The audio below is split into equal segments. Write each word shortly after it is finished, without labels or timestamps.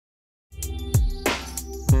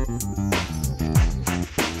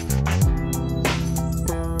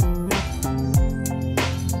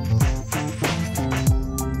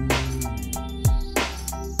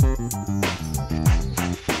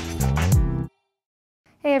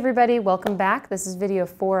Hey everybody, welcome back. This is video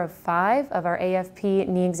 4 of 5 of our AFP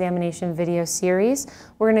knee examination video series.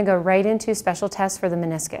 We're going to go right into special tests for the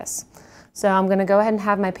meniscus. So I'm going to go ahead and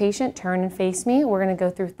have my patient turn and face me. We're going to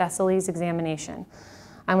go through Thessaly's examination.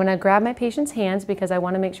 I'm going to grab my patient's hands because I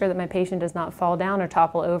want to make sure that my patient does not fall down or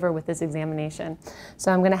topple over with this examination.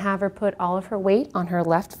 So I'm going to have her put all of her weight on her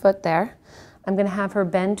left foot there. I'm going to have her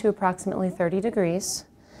bend to approximately 30 degrees,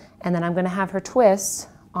 and then I'm going to have her twist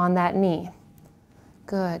on that knee.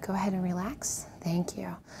 Good, go ahead and relax. Thank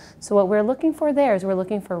you. So what we're looking for there is we're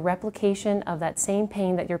looking for replication of that same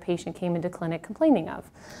pain that your patient came into clinic complaining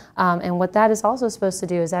of. And what that is also supposed to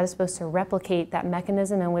do is that is supposed to replicate that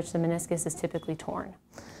mechanism in which the meniscus is typically torn.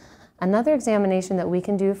 Another examination that we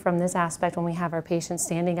can do from this aspect when we have our patient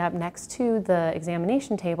standing up next to the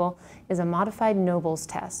examination table is a modified Noble's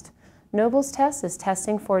test. Noble's test is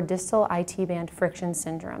testing for distal IT band friction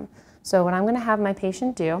syndrome. So what I'm going to have my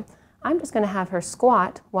patient do, I'm just going to have her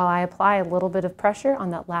squat while I apply a little bit of pressure on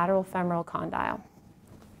that lateral femoral condyle.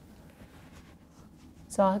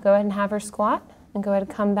 So I'll go ahead and have her squat and go ahead and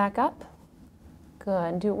come back up.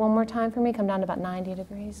 Good. Do it one more time for me. Come down to about 90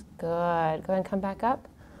 degrees. Good. Go ahead and come back up.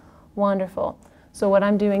 Wonderful. So what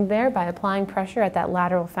I'm doing there, by applying pressure at that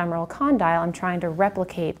lateral femoral condyle, I'm trying to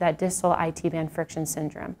replicate that distal IT band friction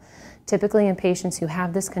syndrome. Typically in patients who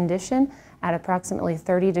have this condition, at approximately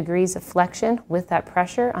 30 degrees of flexion with that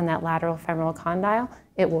pressure on that lateral femoral condyle,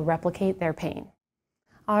 it will replicate their pain.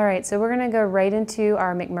 All right, so we're going to go right into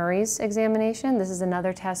our McMurray's examination. This is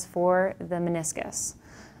another test for the meniscus.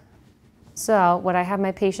 So what I have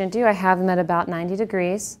my patient do, I have them at about 90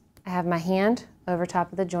 degrees. I have my hand over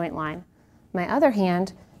top of the joint line. My other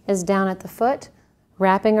hand is down at the foot,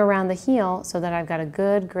 wrapping around the heel so that I've got a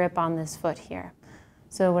good grip on this foot here.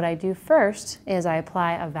 So what I do first is I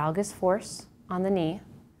apply a valgus force on the knee.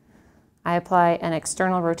 I apply an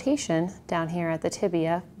external rotation down here at the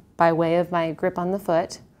tibia by way of my grip on the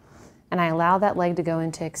foot, and I allow that leg to go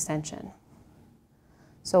into extension.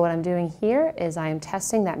 So what I'm doing here is I am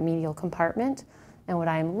testing that medial compartment, and what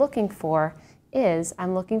I'm looking for is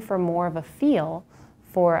I'm looking for more of a feel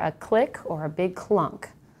for a click or a big clunk.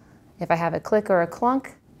 If I have a click or a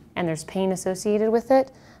clunk and there's pain associated with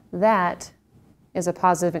it, that is a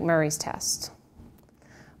positive McMurray's test.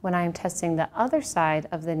 When I am testing the other side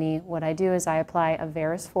of the knee, what I do is I apply a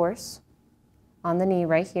varus force on the knee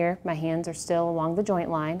right here. My hands are still along the joint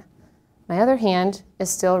line. My other hand is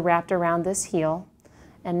still wrapped around this heel.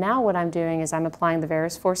 And now what I'm doing is I'm applying the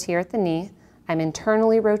varus force here at the knee. I'm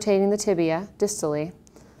internally rotating the tibia distally,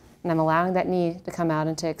 and I'm allowing that knee to come out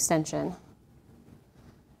into extension.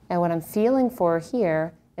 And what I'm feeling for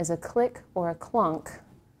here is a click or a clunk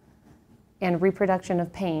and reproduction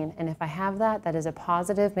of pain, and if I have that, that is a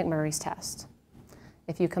positive McMurray's test.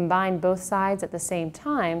 If you combine both sides at the same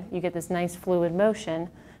time, you get this nice fluid motion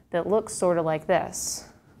that looks sort of like this.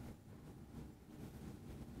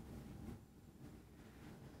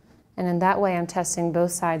 And in that way, I'm testing both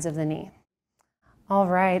sides of the knee. All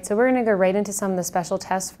right, so we're going to go right into some of the special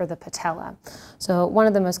tests for the patella. So one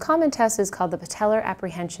of the most common tests is called the patellar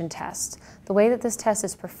apprehension test. The way that this test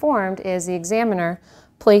is performed is the examiner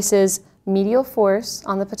places medial force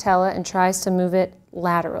on the patella and tries to move it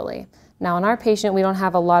laterally. Now in our patient, we don't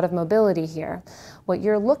have a lot of mobility here. What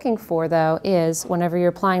you're looking for though is whenever you're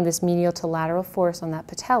applying this medial to lateral force on that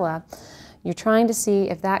patella, you're trying to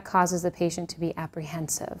see if that causes the patient to be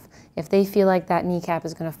apprehensive, if they feel like that kneecap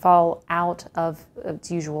is going to fall out of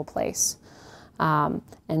its usual place. And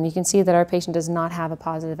you can see that our patient does not have a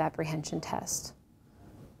positive apprehension test.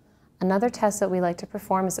 Another test that we like to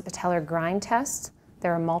perform is the patellar grind test.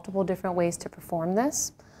 There are multiple different ways to perform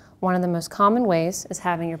this. One of the most common ways is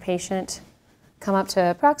having your patient come up to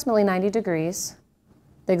approximately 90 degrees.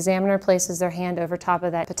 The examiner places their hand over top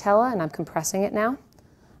of that patella, and I'm compressing it now.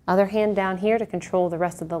 Other hand down here to control the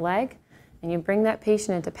rest of the leg, and you bring that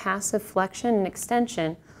patient into passive flexion and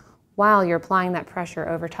extension while you're applying that pressure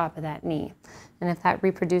over top of that knee. And if that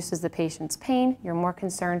reproduces the patient's pain, you're more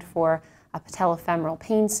concerned for a patellofemoral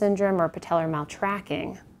pain syndrome or patellar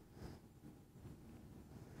maltracking.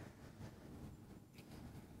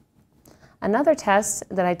 Another test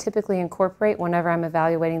that I typically incorporate whenever I'm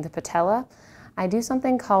evaluating the patella, I do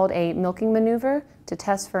something called a milking maneuver to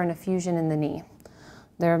test for an effusion in the knee.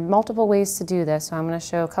 There are multiple ways to do this, so I'm going to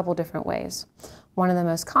show a couple different ways. One of the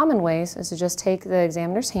most common ways is to just take the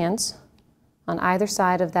examiner's hands on either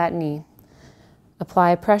side of that knee,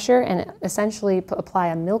 apply pressure, and essentially apply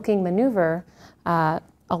a milking maneuver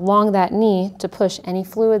along that knee to push any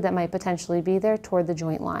fluid that might potentially be there toward the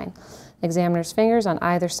joint line. Examiner's fingers on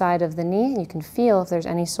either side of the knee. You can feel if there's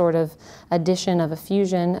any sort of addition of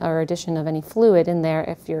effusion or addition of any fluid in there.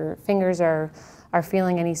 If your fingers are are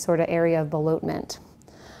feeling any sort of area of bloatment.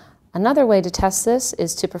 Another way to test this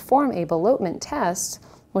is to perform a bloatment test,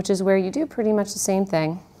 which is where you do pretty much the same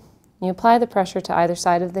thing. You apply the pressure to either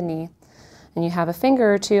side of the knee, and you have a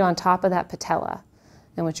finger or two on top of that patella.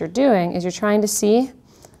 And what you're doing is you're trying to see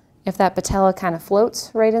if that patella kind of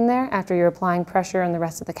floats right in there after you're applying pressure on the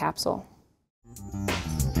rest of the capsule.